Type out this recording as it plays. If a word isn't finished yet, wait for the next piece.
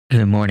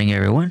Good morning,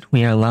 everyone.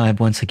 We are live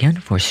once again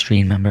for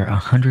stream number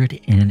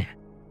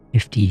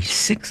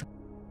 156.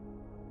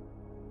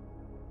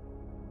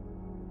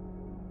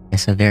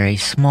 It's a very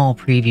small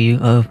preview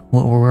of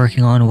what we're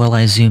working on while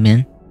I zoom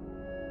in.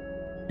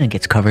 It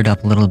gets covered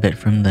up a little bit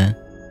from the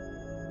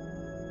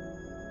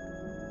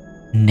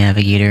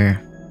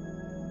navigator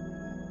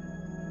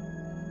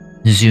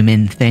zoom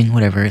in thing,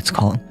 whatever it's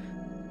called.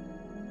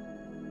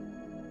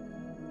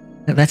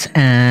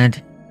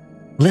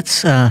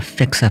 Let's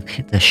fix up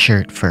the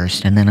shirt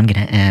first, and then I'm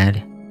gonna add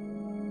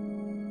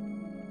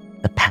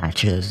the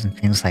patches and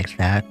things like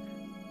that.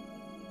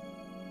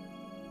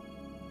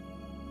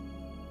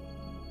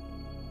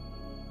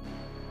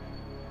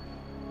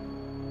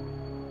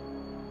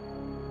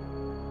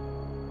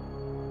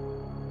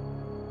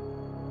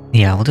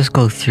 Yeah, we'll just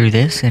go through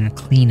this and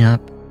clean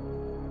up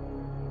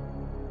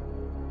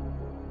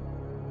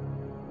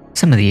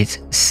some of these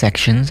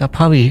sections. I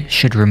probably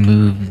should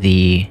remove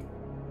the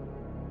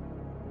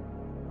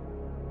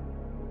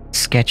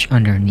sketch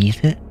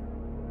underneath it.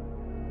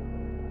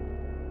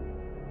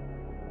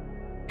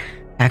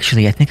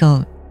 Actually, I think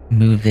I'll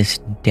move this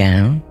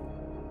down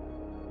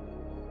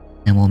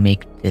and we'll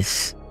make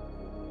this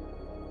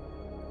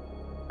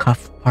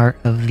cuff part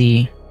of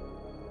the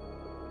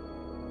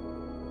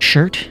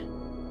shirt,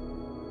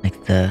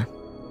 like the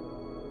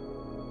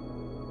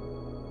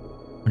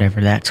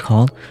whatever that's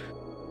called,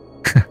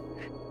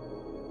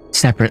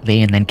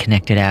 separately and then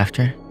connect it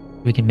after.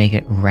 We can make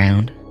it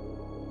round.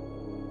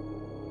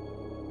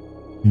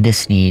 And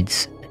this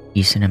needs a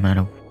decent amount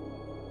of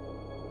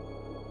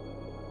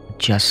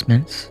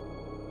adjustments.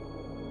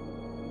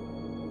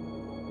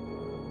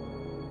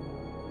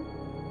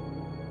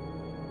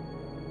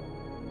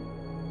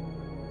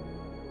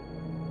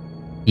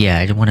 Yeah,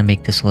 I want to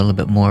make this a little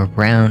bit more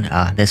round.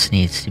 This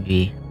needs to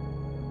be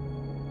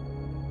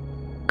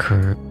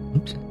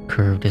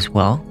curved as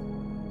well.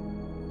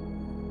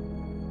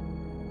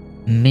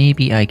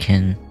 Maybe I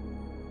can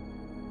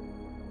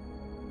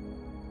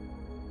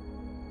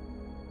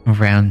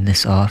round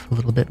this off a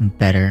little bit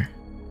better.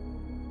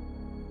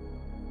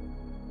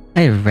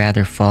 I'd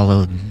rather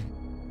follow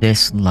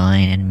this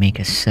line and make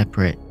a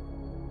separate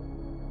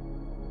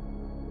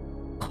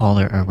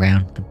collar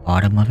around the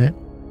bottom of it.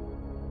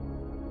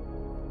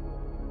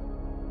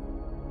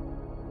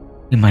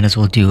 We might as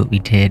well do what we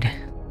did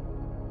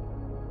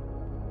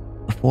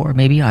before.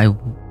 Maybe I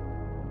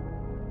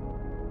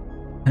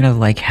kind of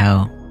like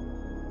how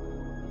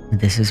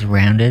this is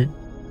rounded.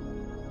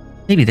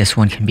 Maybe this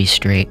one can be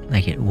straight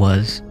like it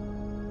was.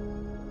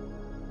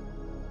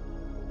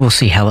 We'll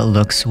see how it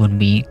looks when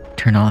we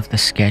turn off the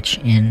sketch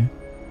in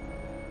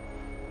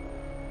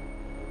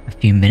a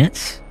few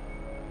minutes.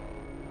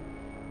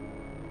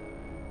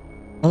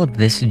 All of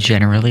this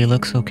generally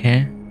looks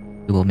okay.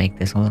 We will make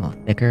this a little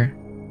thicker.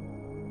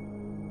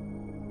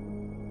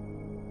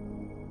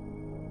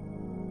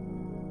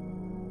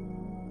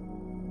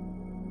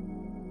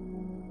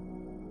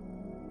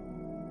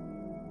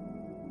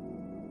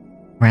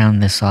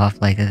 Round this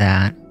off like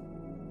that.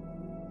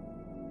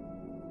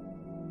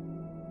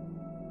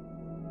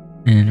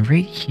 And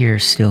right here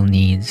still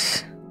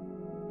needs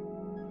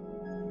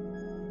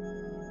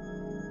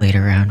played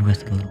around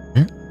with a little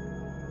bit.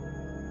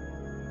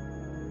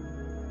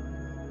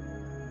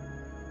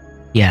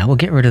 Yeah, we'll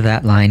get rid of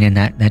that line, and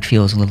that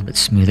feels a little bit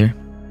smoother.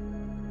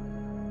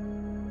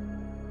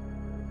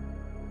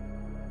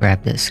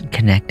 Grab this and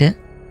connect it.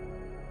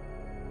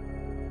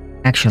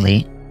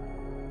 Actually,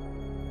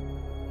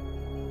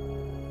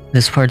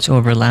 this part's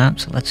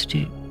overlapped, so let's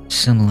do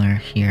similar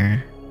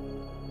here.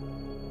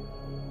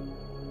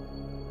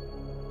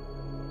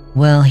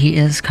 Well, he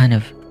is kind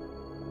of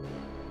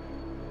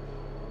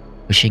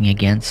pushing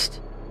against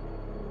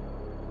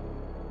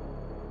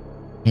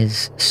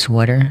his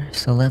sweater,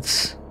 so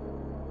let's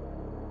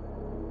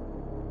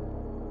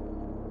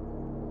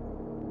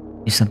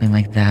do something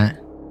like that.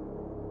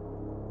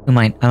 I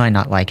might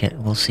not like it,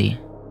 we'll see.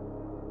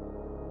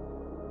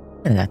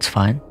 And that's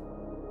fine.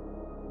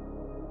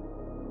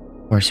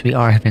 Of course, we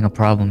are having a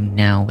problem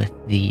now with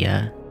the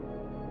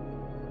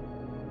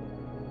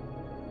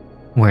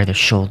where the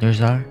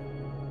shoulders are.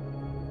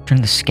 Turn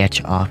the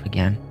sketch off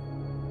again.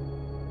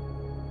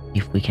 See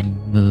if we can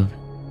move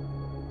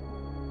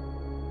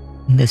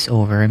this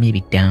over,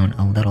 maybe down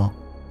a little.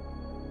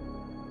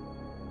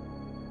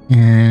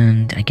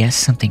 And I guess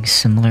something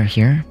similar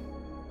here.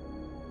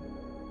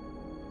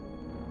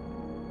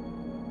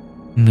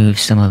 Move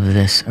some of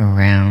this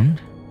around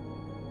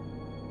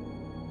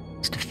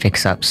just to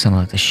fix up some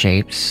of the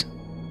shapes.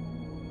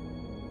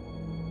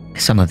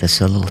 Some of this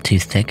is a little too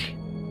thick.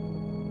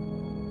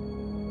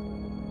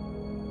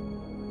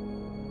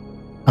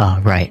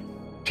 Oh, right.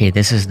 Okay,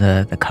 this is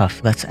the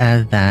cuff. Let's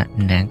add that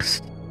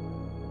next.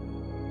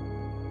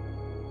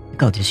 I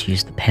think I'll just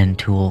use the pen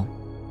tool.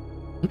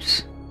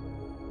 Oops.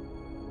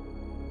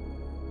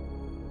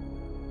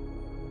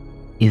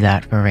 Do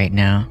that for right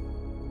now.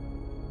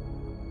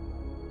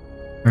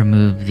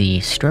 Remove the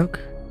stroke.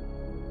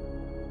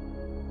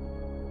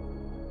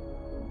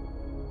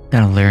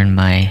 Gotta learn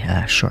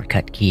my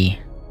shortcut key.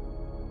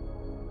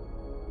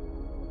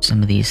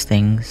 some of these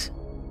things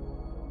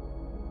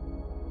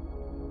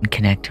and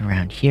connect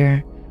around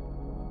here.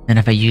 Then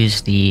if I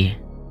use the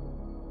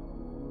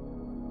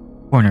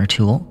corner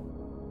tool,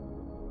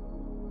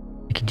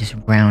 I can just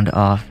round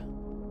off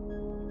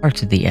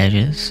parts of the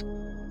edges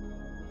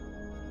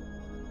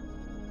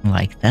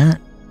like that.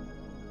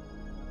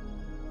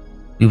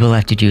 We will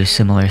have to do a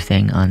similar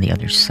thing on the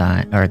other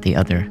side, or the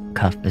other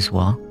cuff as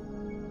well.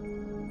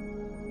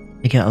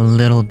 Make it a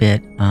little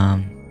bit,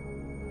 I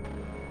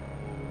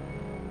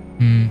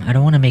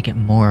don't want to make it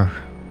more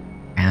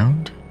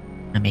round.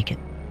 I want to make it,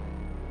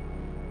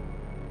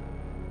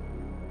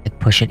 like,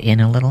 push it in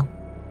a little.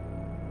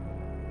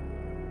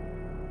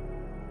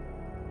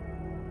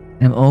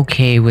 I'm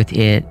okay with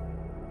it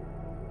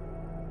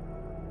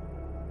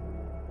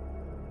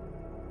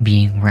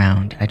being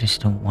round. I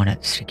just don't want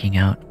it sticking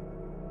out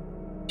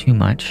too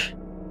much.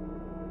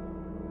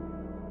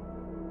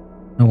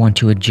 I want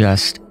to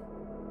adjust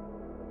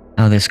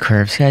how this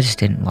curves. I just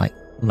didn't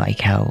like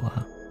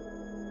how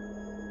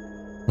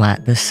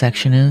flat this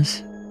section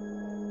is.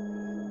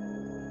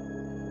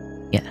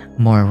 Yeah,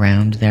 more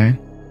round there.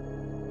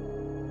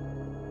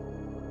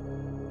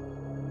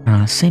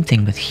 Same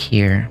thing with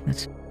here.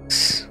 It's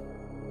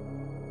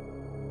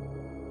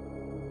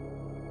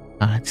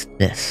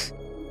this.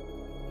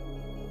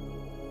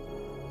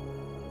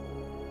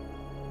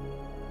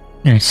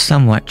 I'm gonna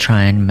somewhat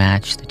try and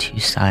match the two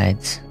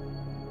sides.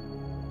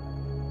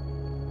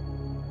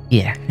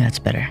 Yeah, that's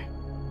better.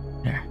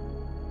 There.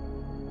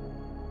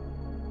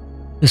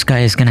 This guy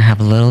is gonna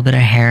have a little bit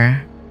of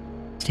hair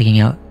sticking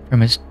out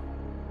from his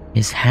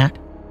hat.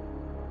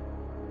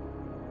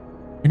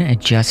 I'm gonna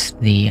adjust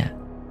the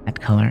that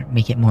color,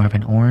 make it more of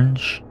an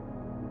orange.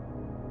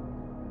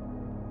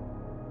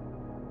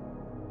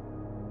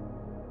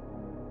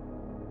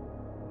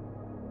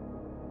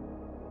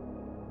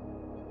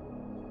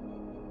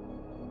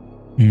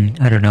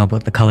 I don't know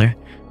about the color.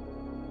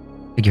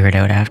 Figure it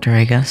out after,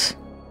 I guess.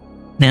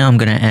 Now I'm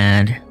gonna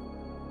add...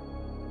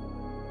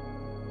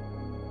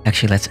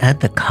 Actually, let's add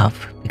the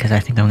cuff, because I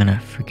think I'm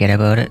gonna forget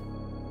about it.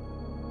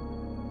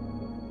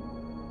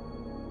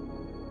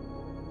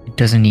 It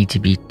doesn't need to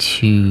be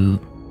too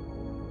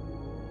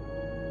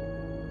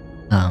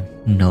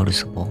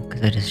noticeable,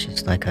 because it is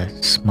just like a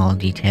small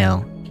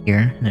detail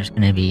here. And there's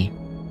gonna be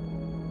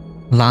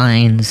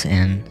lines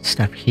and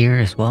stuff here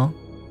as well.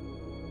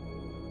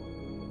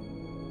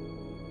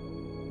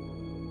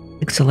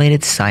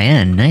 Pixelated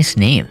Cyan, nice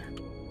name.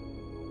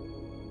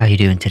 How you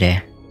doing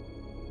today?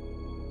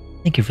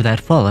 Thank you for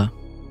that follow.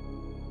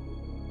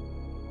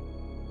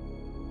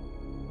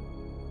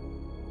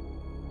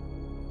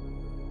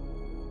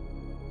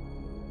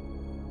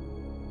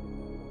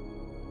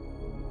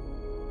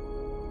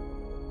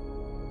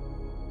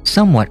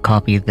 Somewhat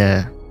copy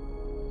the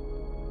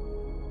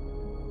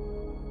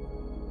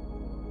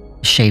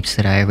shapes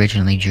that I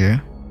originally drew.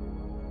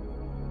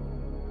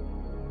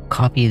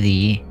 Copy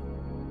the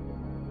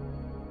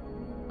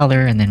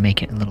color and then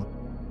make it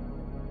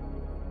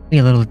be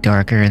a little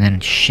darker, and then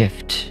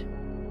shift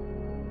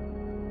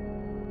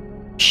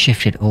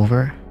it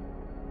over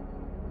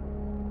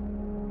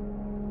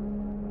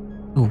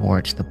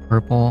towards the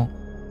purple.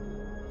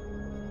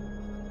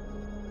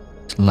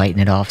 Just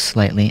lighten it off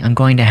slightly. I'm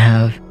going to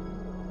have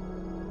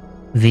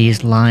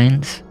these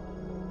lines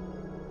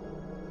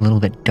a little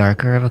bit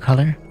darker of a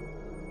color.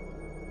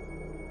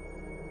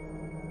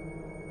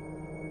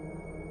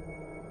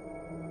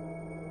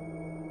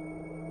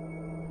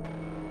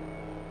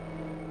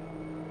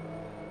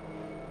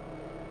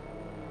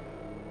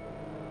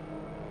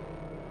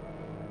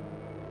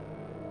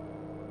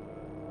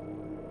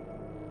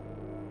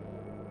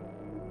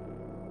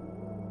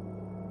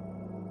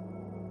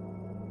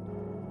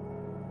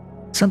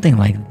 Something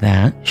like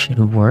that should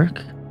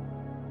work.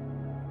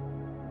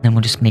 Then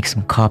we'll just make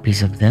some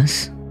copies of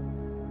this.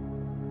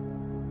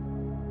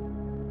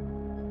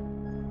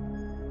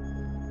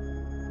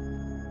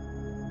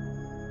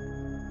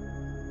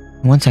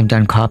 Once I'm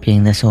done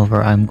copying this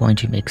over, I'm going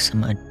to make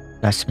some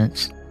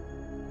adjustments.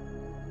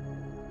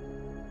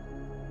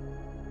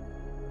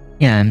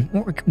 Yeah, I'm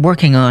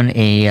working on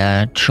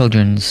a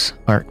children's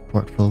art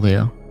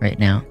portfolio right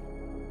now.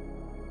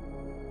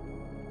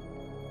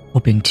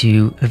 Hoping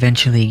to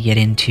eventually get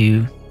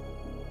into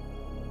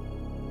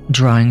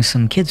drawing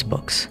some kids'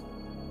 books.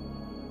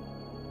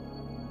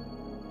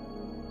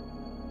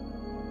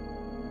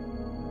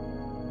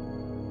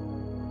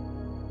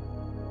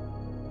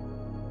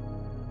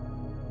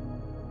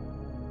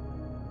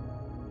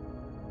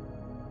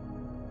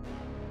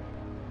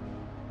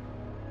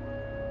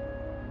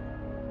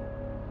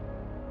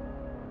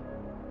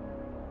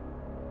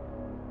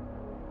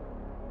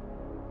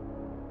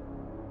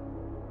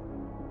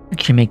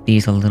 Actually make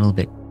these a little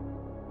bit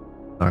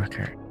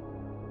darker.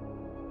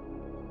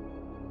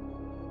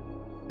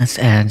 Let's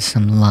add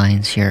some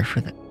lines here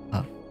for the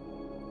cuff.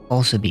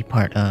 Also be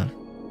part of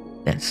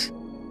this.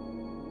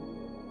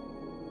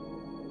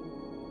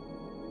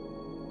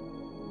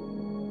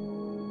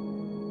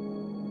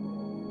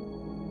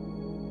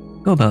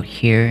 Go about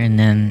here and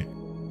then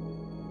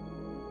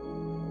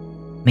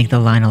make the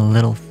line a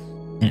little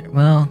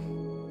Well,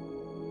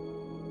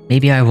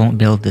 maybe I won't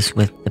build this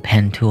with the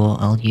pen tool.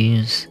 I'll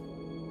use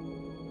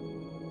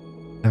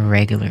a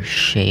regular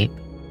shape.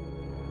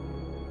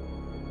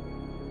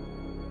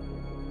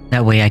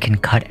 That way I can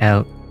cut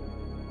out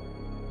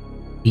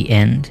the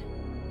end,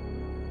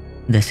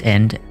 this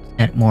end,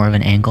 at more of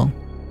an angle.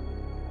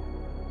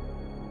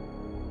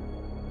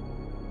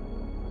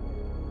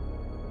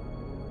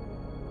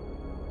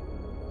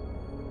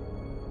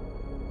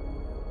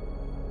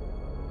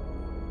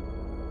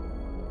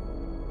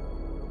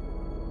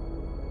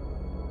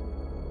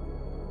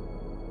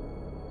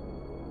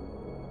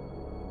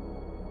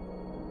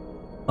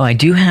 Oh, I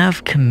do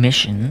have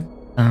commission.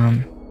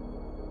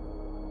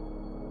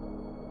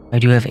 I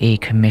do have a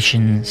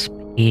commissions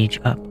page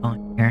up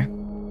on here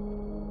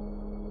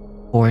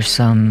for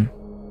some,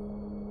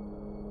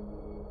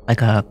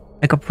 like a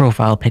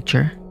profile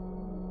picture.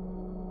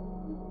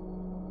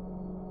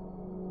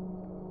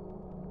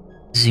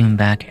 Zoom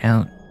back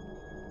out.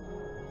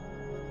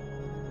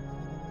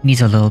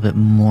 Needs a little bit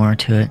more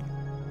to it.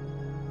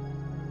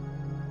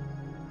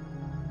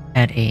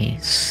 Add a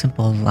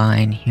simple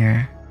line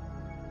here.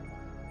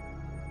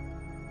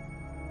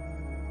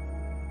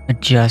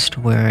 Adjust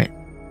where it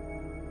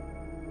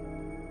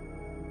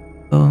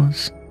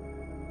goes.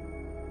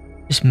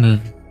 Just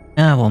move.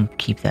 We'll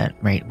keep that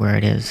right where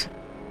it is.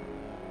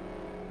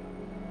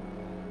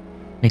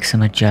 Make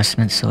some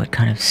adjustments so it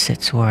kind of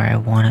sits where I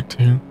want it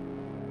to.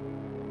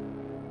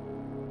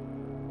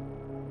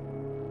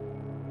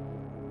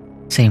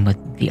 Same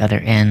with the other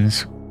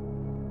ends.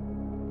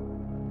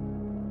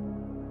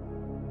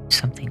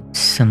 Something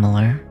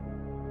similar.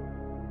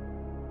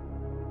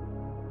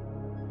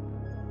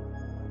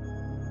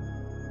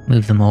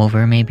 Move them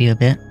over maybe a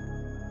bit.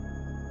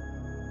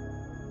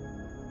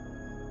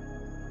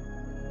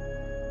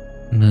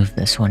 Move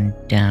this one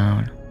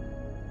down.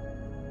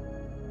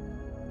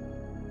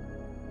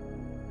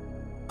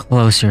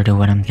 Closer to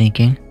what I'm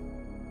thinking.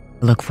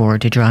 I look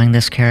forward to drawing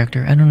this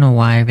character. I don't know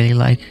why I really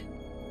like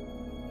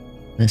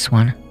this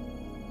one.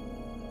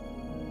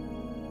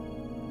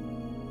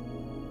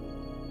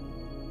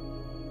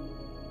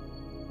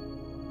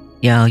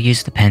 Yeah, I'll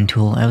use the pen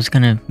tool. I was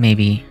gonna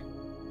maybe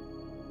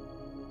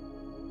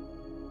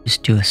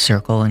just do a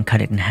circle and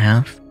cut it in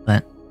half,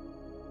 but...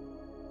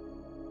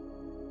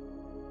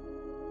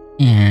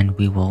 And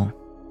we will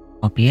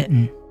copy it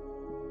and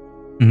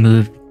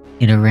move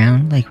it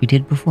around like we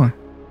did before.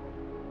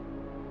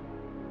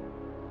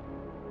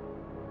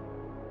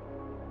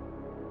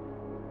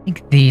 I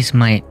think these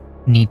might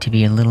need to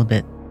be a little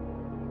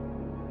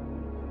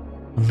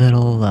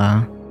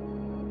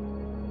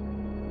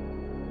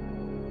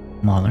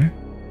smaller.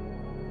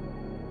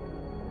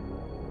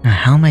 Now,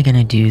 how am I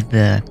gonna do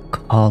the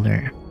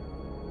collar?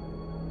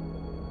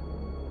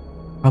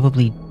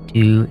 Probably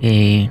do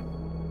a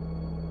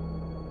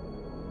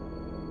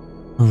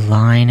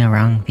line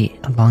along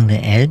the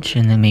edge,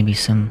 and then maybe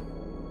some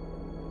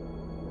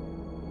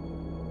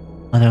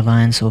other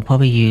lines. So we'll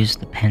probably use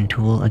the pen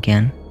tool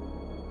again.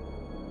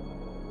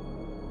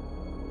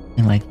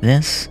 And like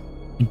this.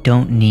 You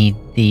don't need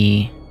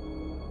the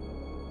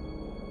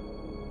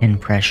pen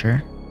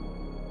pressure.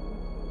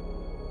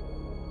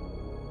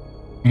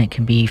 And it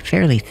can be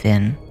fairly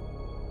thin.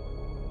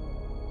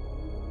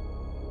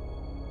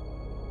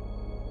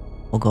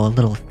 We'll go a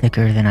little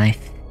thicker than I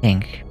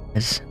think,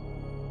 because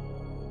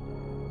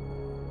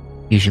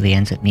usually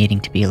ends up needing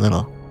to be a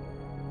little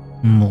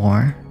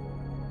more.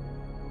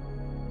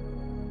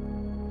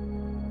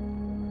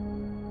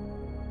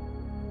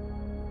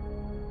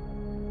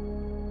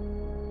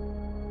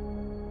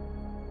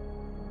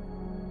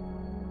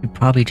 Could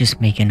probably just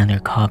make another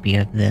copy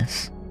of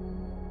this.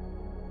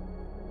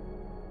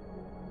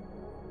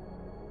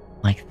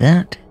 Like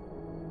that.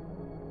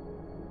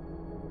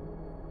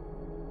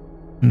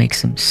 Make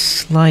some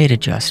slight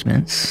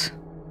adjustments.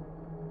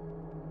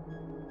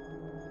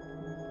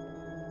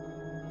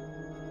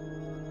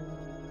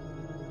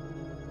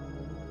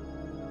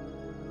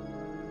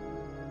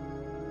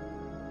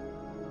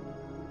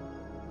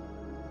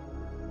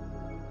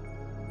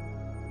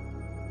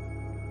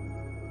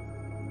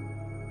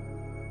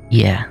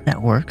 Yeah,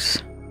 that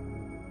works.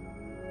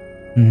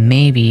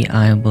 Maybe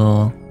I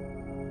will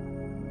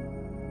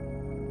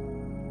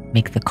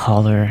make the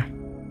collar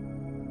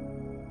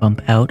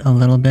bump out a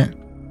little bit.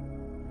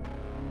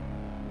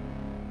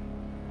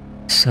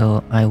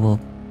 So I will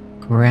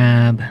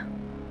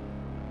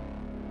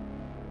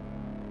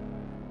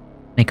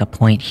make a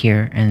point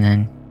here and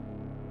then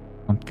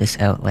bump this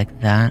out like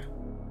that.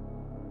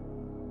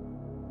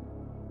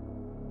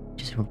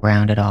 Just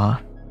round it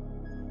off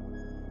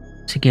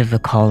to give the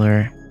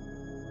collar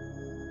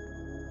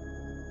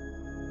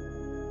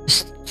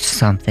just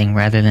something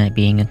rather than it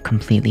being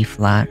completely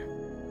flat.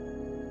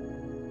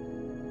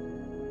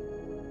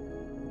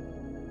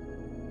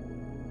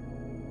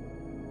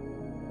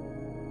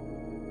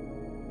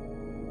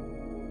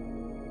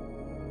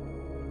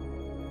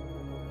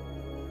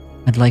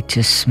 I'd like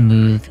to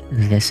smooth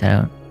this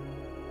out.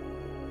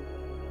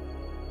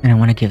 And I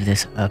want to give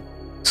this a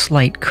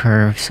slight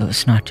curve so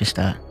it's not just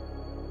a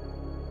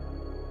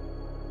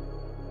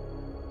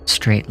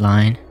straight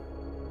line.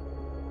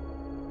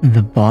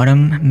 The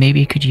bottom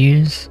maybe could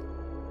use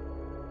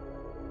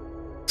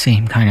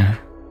same kind of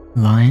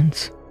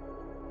lines.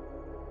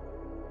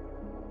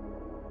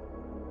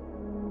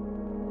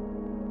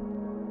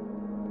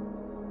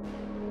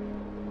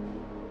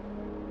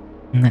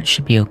 And that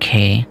should be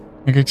okay.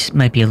 It just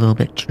might be a little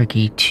bit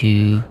tricky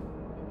to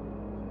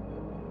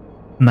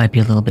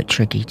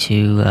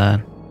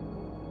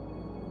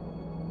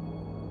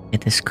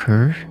get this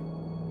curve.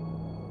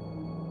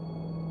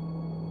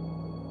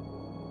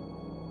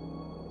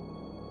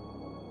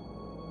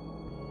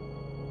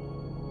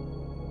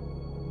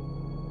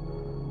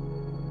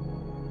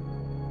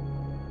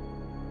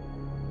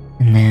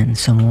 And then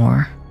some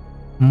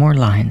more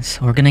lines.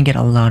 We're gonna get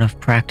a lot of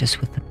practice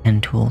with the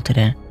pen tool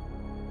today.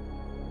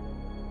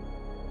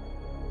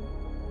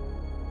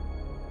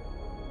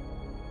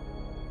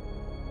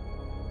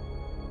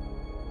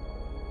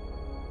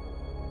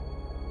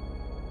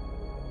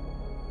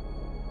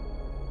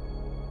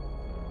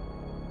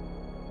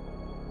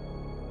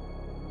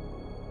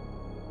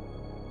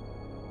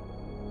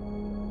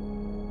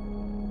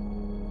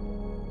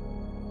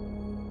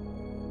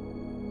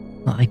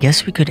 Well, I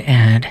guess we could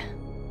add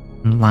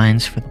some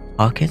lines for the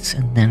pockets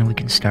and then we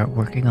can start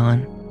working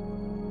on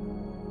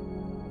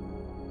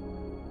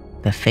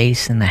the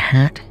face and the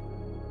hat.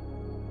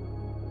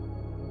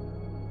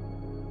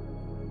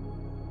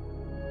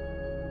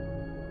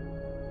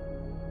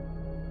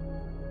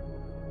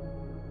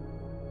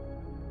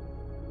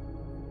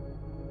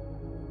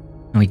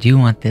 And we do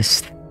want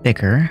this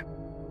thicker.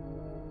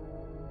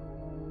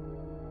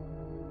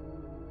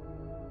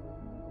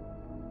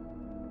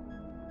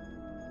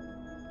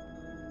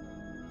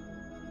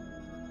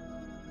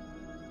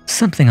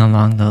 Something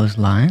along those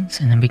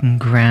lines, and then we can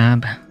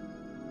grab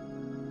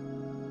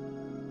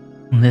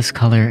this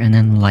color and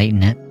then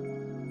lighten it.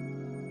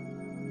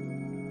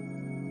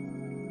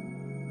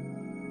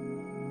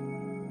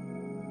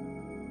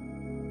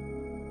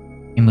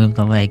 You move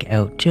the leg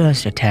out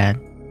just a tad.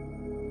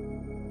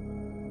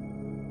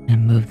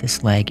 And move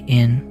this leg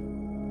in.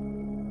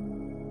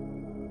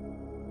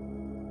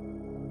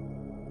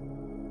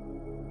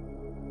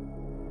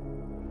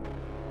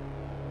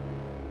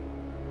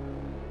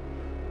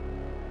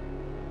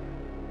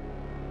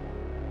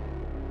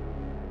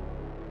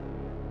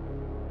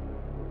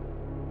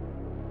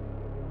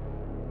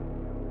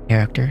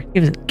 Character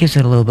gives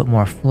it a little bit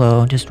more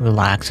flow, just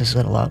relaxes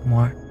it a lot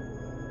more.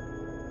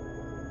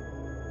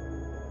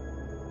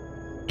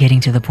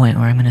 Getting to the point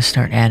where I'm going to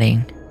start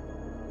adding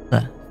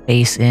the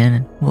face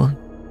in. We'll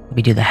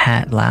maybe do the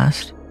hat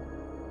last.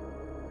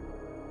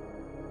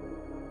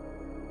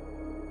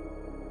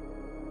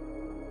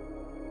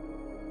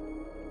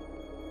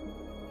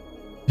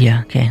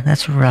 Yeah, okay,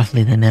 that's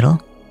roughly the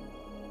middle.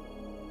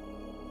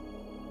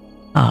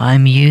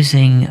 I'm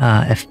using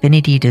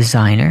Affinity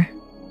Designer.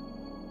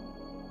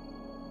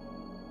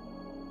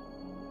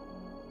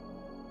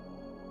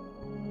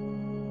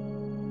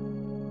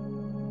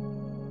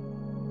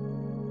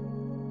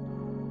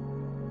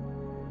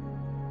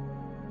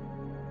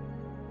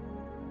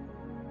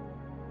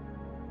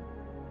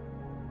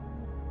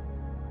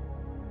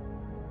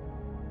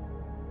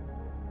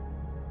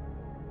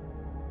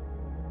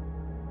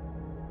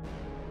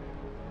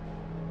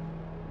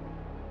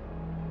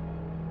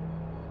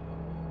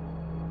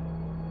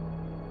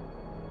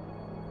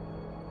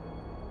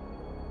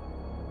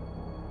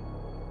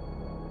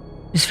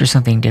 Just for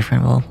something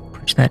different, we'll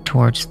push that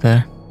towards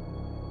the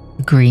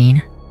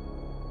green.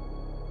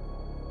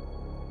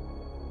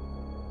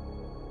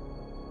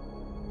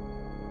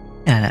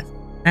 Yeah,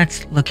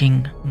 that's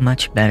looking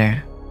much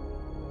better.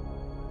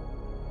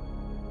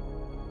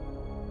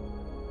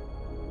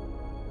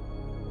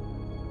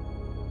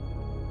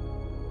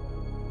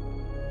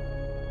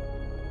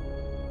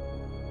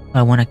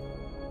 I want to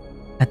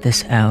cut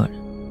this out.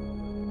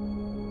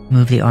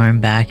 Move the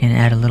arm back and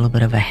add a little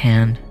bit of a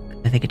hand.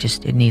 I think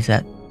it needs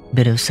that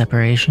bit of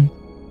separation.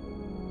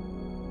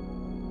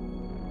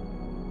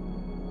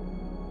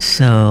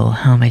 So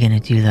how am I going to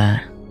do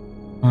that?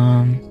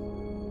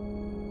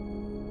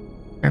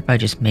 Start by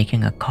just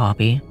making a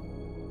copy.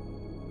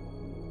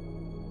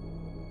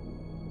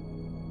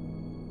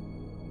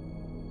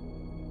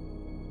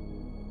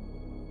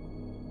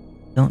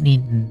 Don't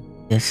need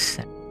this.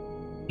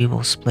 We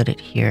will split it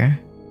here.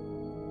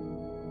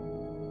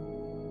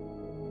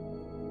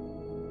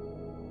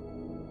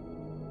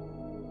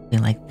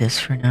 Something like this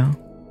for now.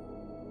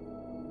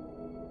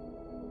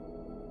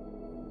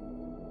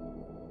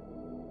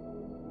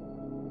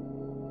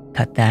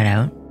 Cut that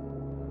out.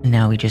 And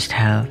now we just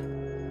have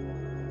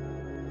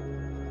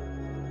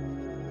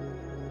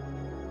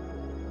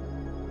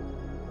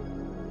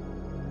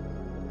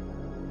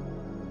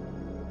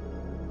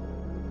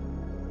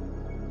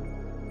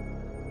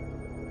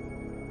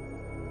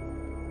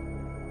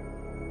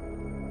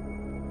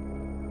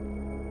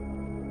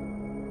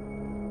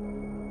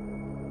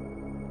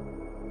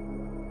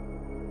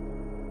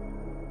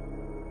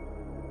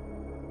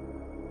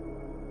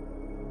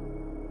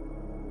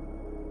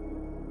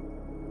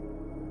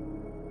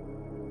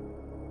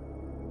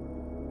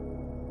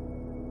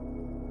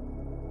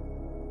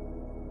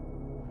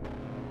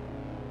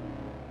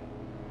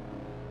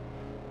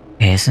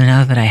Okay, so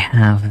now that I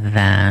have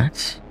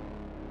that,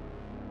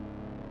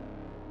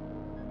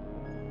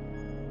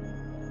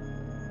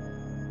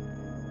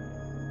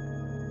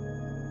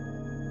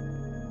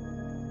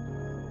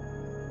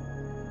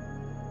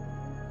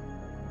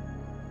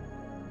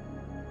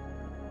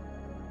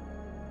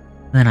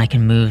 then I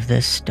can move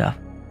this stuff.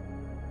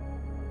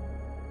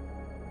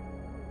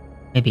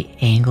 Maybe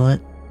angle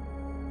it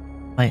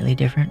slightly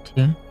different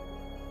too.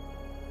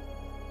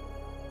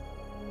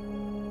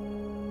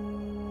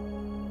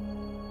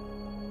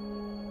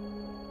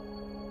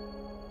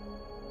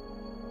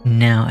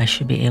 Now I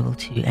should be able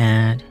to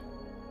add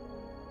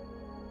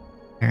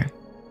here.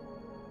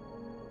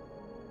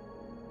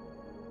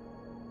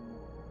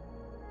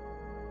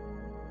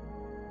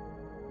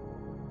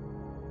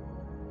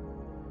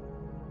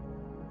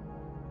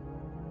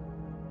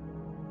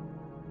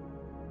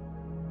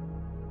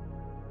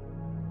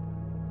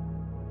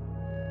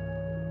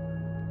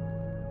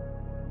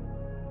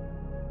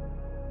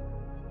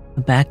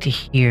 Back to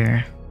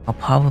here, I'll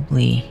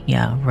probably,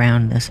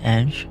 round this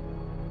edge.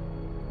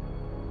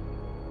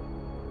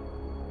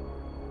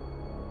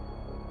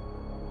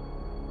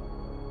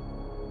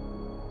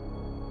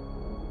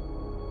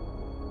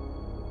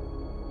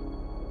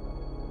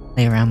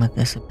 Play around with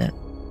this a bit.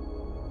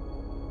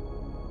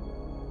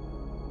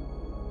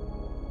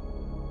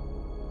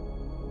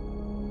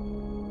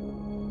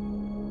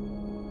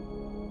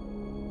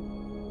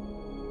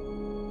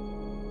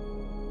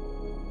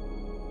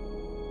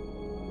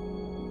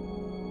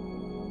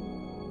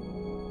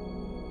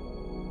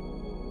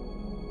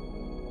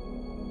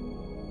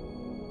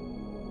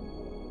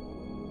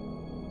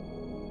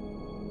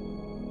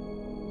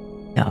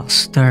 Yeah, I'll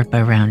start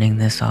by rounding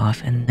this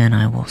off, and then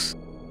I will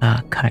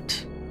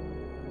cut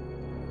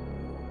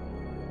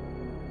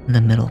the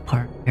middle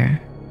part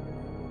here.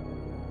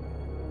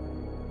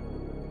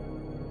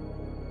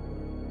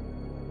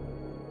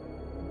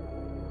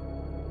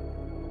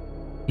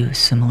 Do a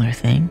similar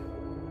thing.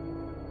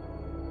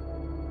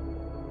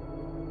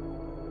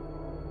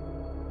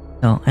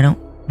 So I don't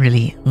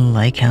really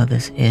like how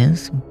this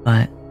is,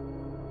 but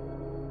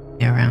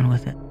play around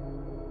with it.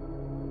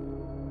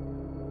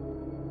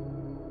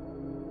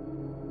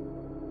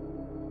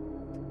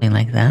 Something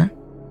like that.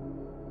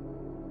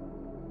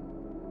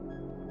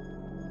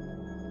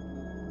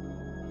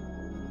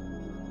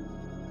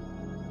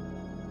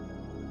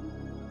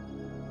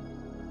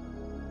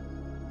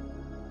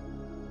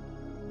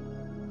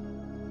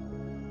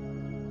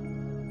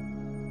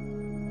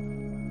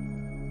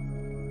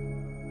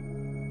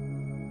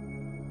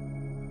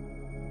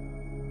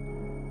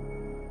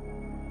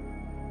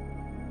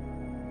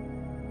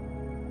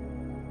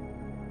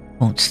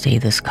 Won't stay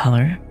this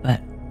color,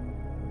 but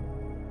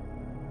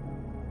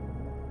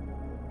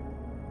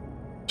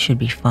should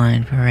be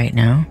fine for right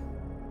now.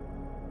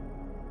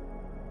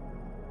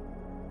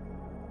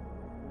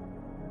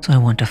 So I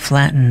want to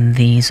flatten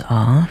these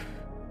off.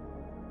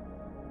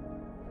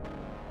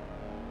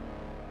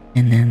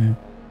 And then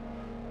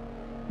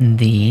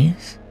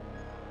these.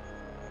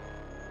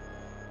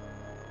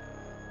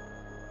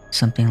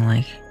 Something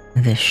like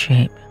this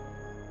shape.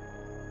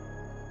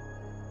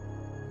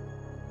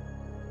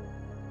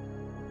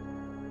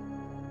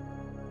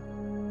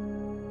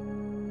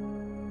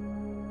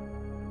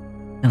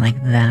 And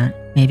like that.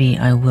 Maybe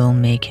I will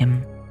make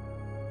him,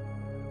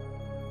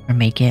 or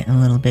make it a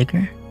little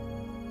bigger.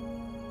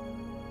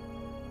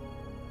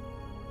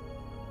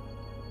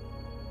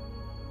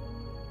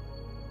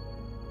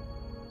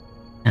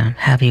 I'm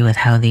happy with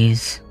how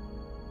these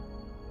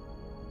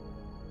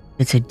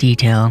bits of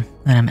detail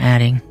that I'm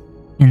adding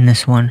in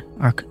this one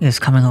is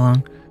coming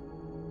along.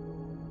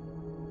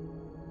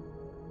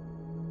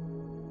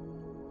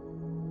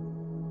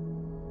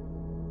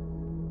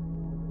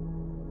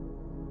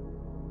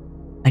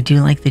 I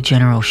do like the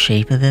general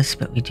shape of this,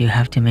 but we do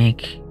have to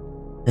make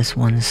this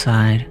one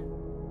side.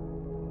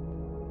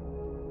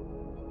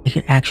 I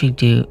could actually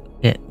do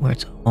it where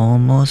it's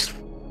almost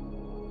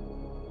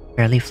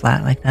fairly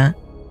flat like that.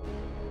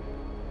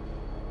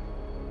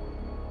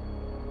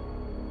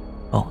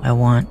 Oh, I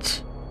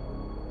want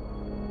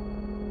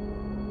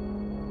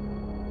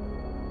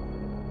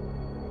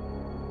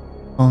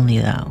only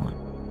that one.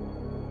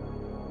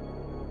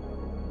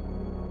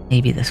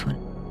 Maybe this one.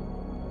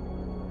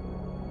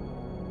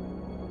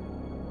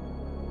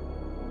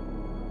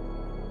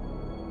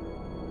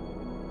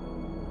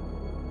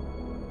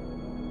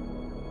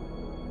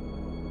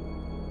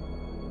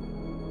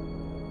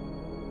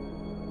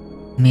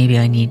 Maybe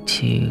I need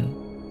to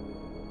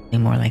be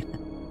more like that.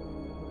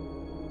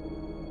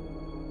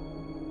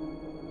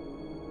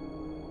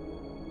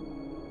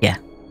 Yeah,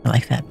 I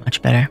like that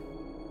much better.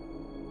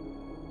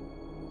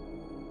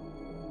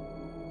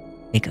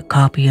 Make a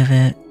copy of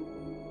it.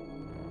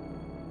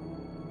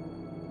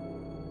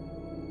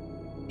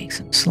 Make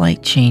some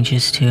slight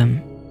changes to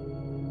him.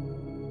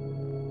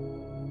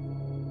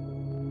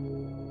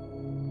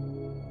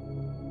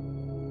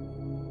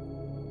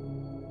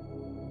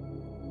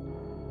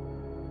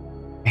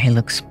 He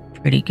looks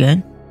pretty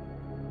good.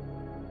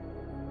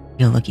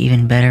 He'll look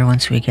even better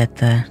once we get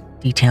the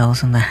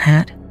details on the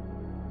hat.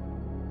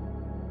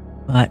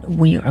 But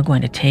we are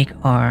going to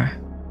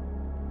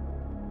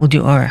we'll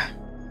do our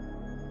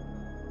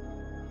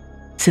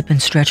sip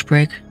and stretch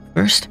break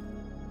first.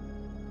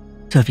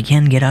 So if you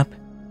can get up,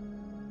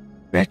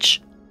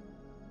 stretch,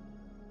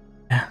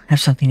 have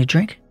something to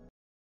drink.